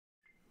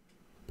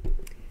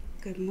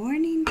Good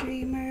morning,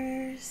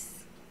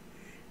 dreamers.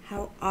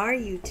 How are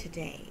you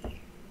today?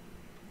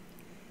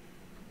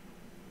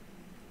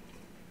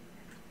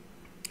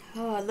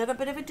 Oh, a little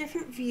bit of a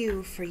different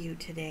view for you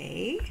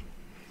today.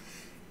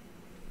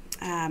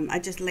 I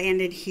just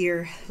landed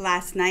here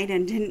last night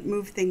and didn't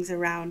move things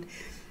around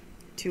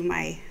to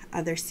my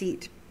other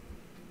seat.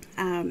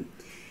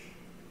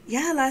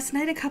 Last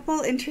night a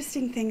couple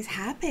interesting things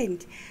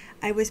happened.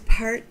 I was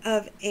part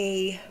of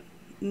a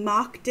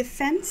mock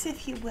defense,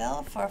 if you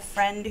will, for a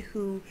friend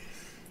who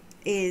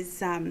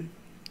is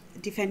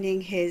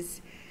defending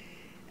his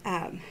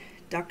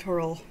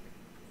doctoral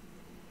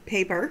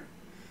paper.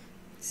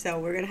 So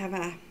we're going to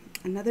have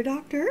another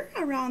doctor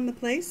around the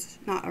place,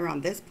 not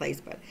around this place,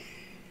 but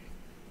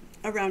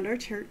around our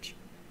church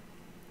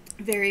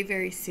very,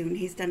 very soon.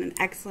 He's done an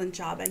excellent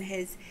job, and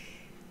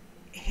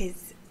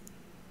his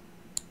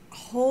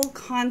whole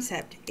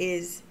concept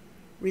is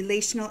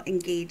relational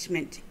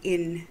engagement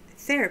in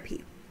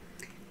therapy.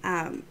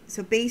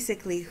 So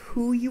basically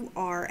who you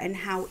are and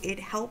how it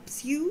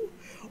helps you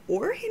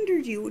or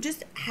hindered you,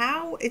 just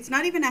how, it's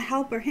not even a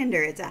help or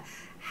hinder, it's a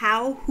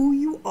how who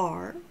you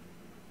are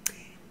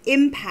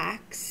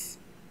impacts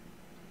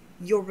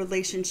your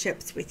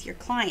relationships with your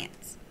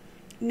clients.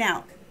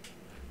 Now,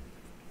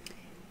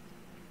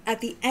 at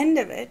the end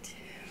of it,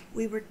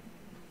 we were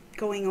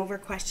going over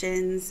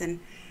questions and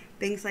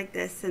things like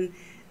this. And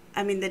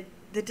I mean,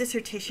 the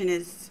dissertation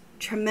is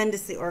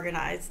tremendously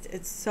organized.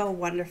 It's so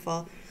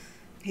wonderful.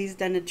 He's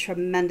done a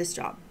tremendous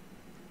job.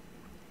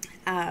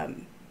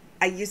 I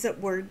use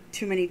that word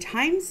too many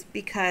times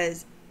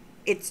because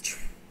it's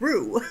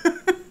true.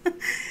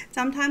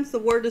 Sometimes the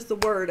word is the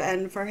word,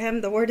 and for him,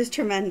 the word is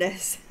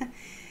tremendous.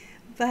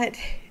 But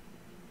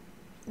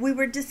we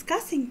were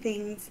discussing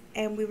things,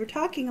 and we were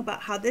talking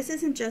about how this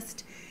isn't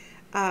just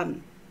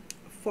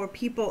for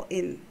people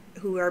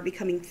who are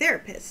becoming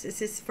therapists.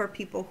 This is for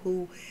people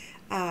who,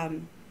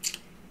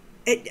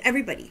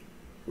 everybody,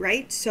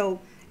 right?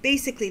 So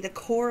basically, the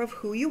core of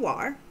who you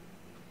are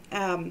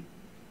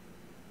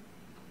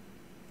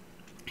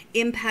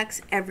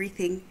impacts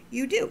everything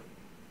you do.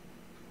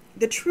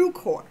 The true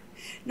core,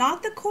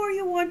 not the core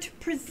you want to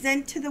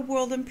present to the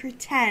world and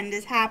pretend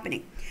is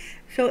happening.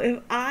 So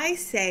if I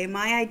say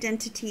my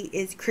identity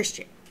is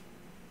Christian,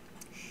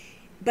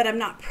 but I'm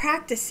not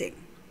practicing,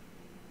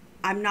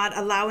 I'm not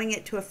allowing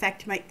it to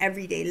affect my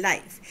everyday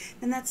life,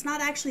 then that's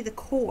not actually the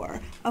core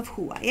of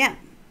who I am.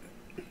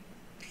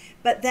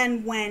 But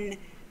then when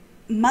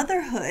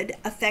motherhood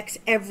affects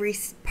every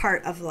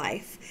part of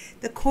life,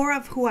 the core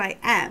of who I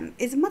am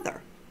is a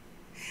mother.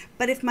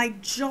 But if my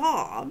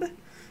job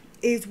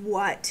is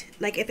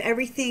if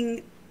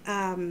everything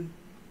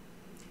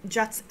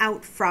juts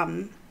out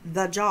from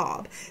the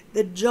job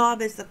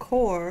is the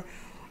core,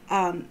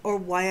 or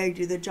why I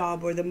do the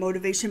job, or the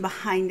motivation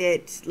behind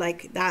it,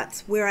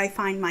 that's where I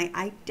find my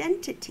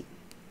identity.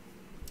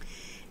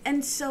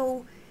 And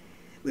so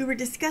we were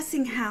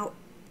discussing how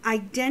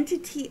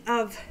identity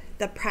of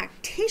the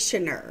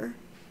practitioner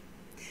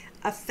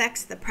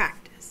affects the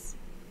practice.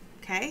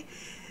 Okay?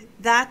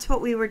 That's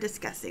what we were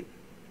discussing.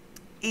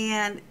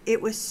 And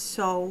it was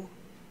so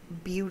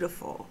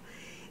beautiful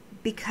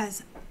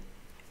because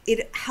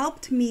it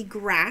helped me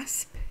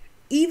grasp,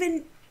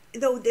 even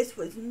though this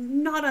was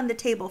not on the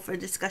table for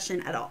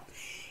discussion at all,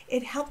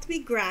 it helped me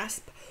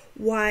grasp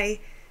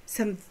why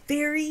some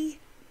very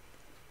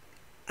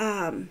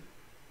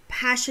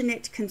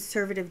passionate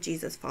conservative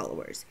Jesus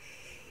followers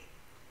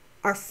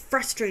are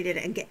frustrated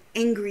and get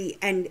angry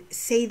and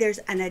say there's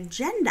an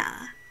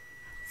agenda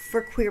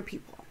for queer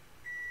people.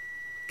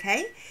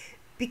 Okay?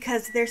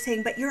 Because they're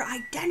saying, but your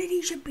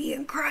identity should be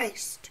in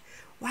Christ.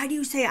 Why do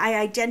you say I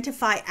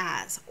identify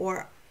as?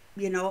 Or,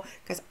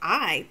 because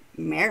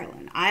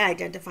Marilyn, I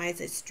identify as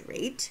a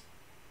straight,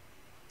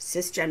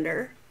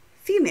 cisgender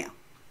female.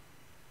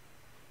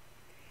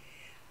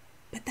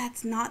 But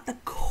that's not the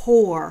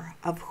core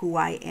of who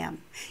I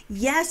am.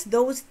 Yes,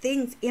 those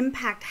things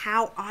impact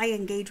how I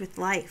engage with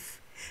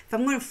life. If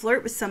I'm going to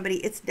flirt with somebody,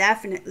 it's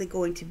definitely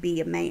going to be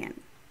a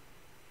man.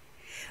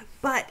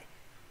 But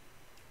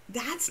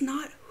that's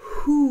not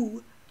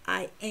who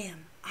I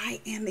am.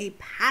 I am a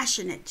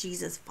passionate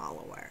Jesus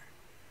follower.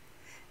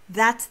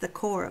 That's the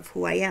core of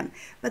who I am.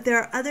 But there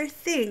are other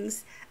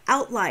things,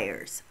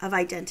 outliers of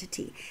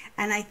identity.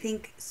 And I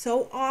think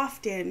so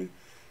often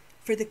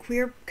for the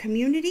queer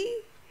community,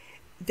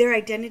 their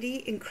identity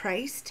in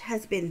Christ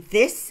has been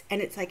this.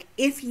 And it's like,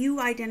 if you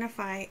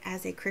identify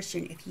as a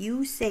Christian, if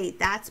you say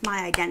that's my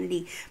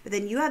identity, but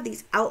then you have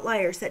these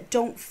outliers that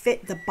don't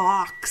fit the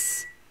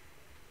box,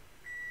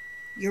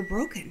 you're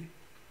broken.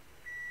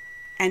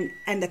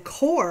 And the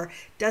core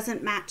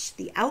doesn't match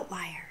the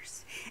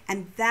outliers.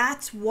 And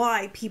that's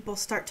why people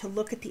start to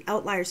look at the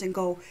outliers and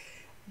go,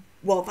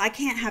 well, if I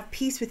can't have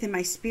peace within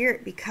my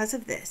spirit because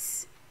of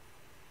this,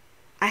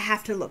 I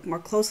have to look more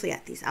closely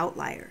at these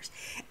outliers.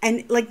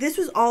 And this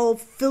was all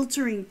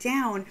filtering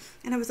down.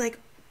 And I was like,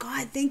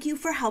 God, thank you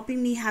for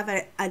helping me have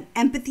an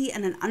empathy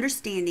and an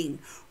understanding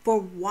for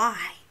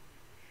why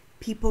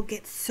people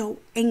get so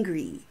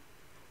angry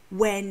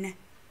when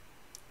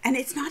And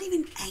it's not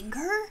even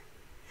anger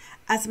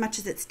as much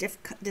as it's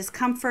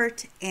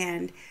discomfort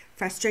and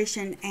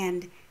frustration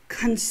and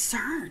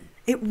concern.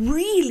 It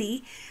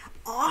really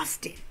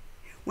often,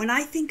 when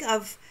I think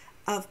of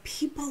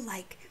people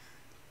like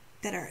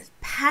that are as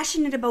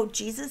passionate about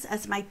Jesus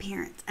as my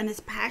parents and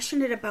as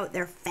passionate about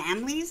their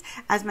families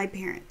as my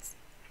parents.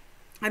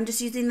 I'm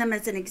just using them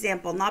as an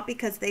example, not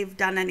because they've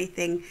done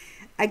anything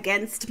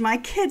against my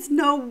kids.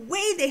 No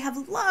way. They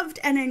have loved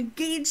and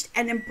engaged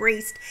and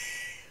embraced.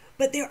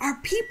 But there are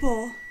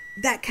people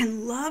that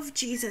can love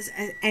Jesus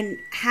and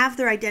have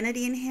their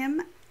identity in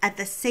him at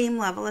the same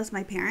level as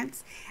my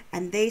parents.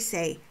 And they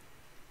say,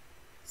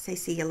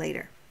 see you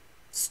later.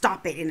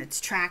 Stop it in its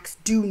tracks.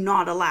 Do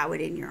not allow it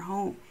in your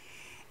home.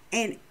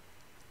 And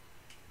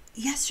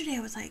yesterday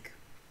I was like,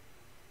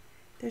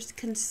 there's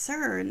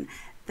concern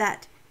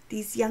that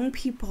these young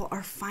people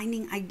are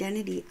finding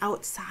identity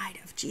outside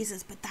of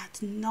Jesus, but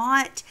that's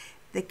not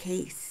the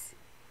case.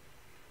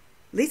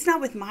 At least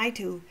not with my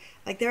two.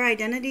 Like their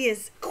identity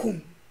is,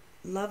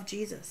 love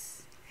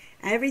Jesus.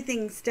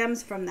 Everything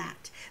stems from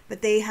that.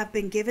 But they have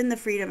been given the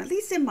freedom, at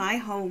least in my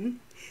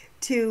home,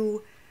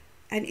 and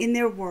in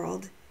their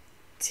world,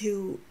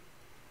 to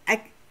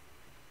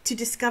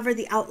discover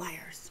the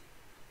outliers.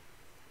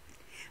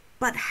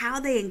 But how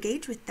they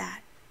engage with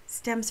that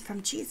stems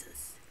from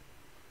Jesus.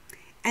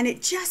 And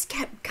it just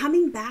kept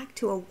coming back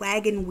to a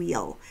wagon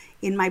wheel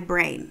in my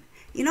brain.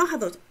 You know how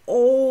those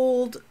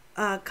old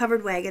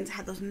covered wagons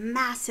had those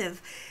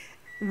massive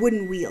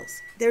wooden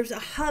wheels? There's a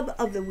hub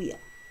of the wheel.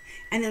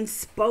 And then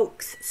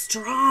spokes,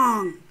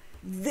 strong,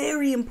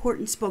 very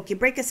important spoke. You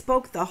break a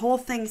spoke, the whole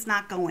thing's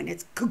not going.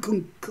 It's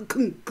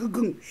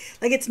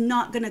like it's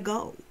not going to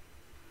go.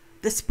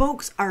 The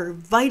spokes are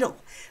vital,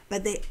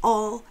 but they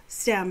all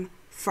stem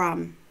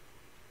from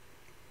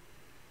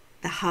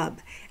the hub.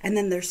 And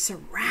then they're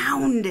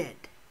surrounded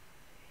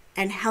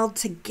and held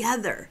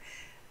together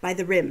by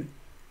the rim.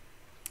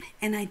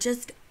 And I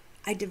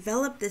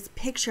developed this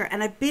picture,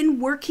 and I've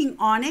been working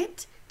on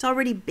it. It's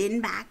already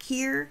been back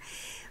here.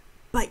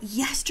 But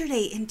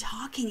yesterday in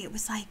talking, it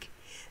was like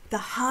the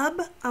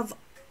hub of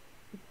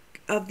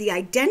the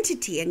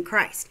identity in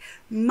Christ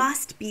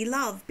must be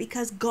love,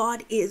 because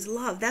God is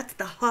love. That's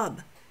the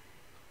hub.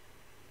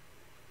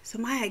 So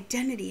my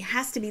identity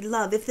has to be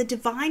love. If the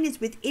divine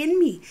is within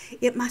me,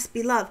 it must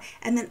be love.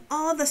 And then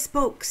all the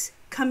spokes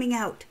coming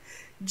out: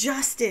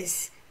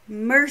 justice,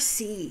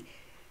 mercy,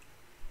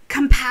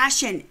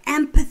 compassion,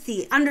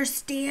 empathy,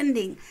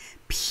 understanding,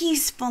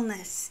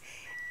 peacefulness,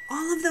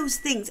 all of those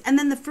things. And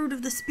then the fruit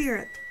of the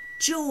Spirit: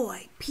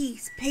 joy,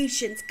 peace,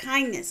 patience,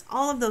 kindness,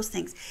 all of those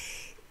things.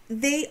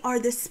 They are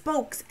the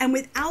spokes. And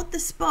without the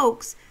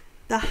spokes,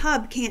 the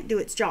hub can't do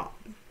its job.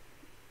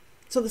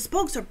 So the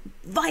spokes are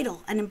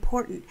vital and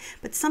important.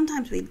 But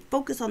sometimes we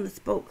focus on the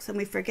spokes and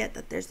we forget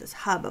that there's this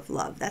hub of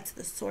love. That's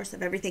the source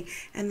of everything.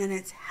 And then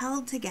it's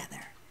held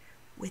together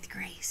with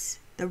grace,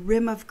 the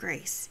rim of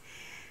grace.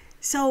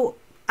 So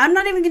I'm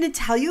not even going to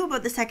tell you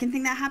about the second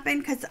thing that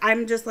happened, because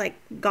I'm just like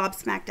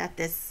gobsmacked at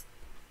this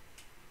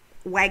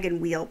wagon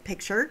wheel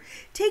picture.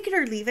 Take it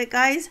or leave it,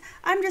 guys.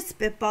 I'm just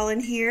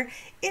spitballing here.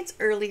 It's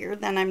earlier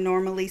than I'm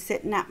normally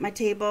sitting at my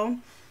table,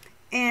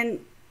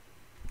 and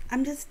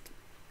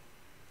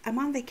I'm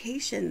on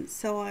vacation,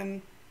 so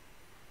I'm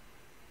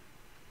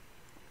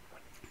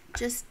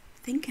just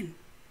thinking.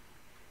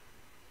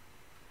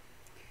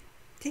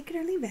 Take it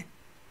or leave it.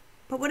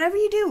 But whatever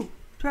you do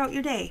throughout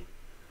your day,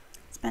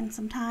 spend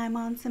some time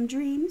on some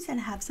dreams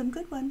and have some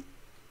good ones.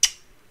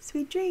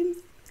 Sweet dreams.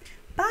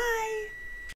 Bye.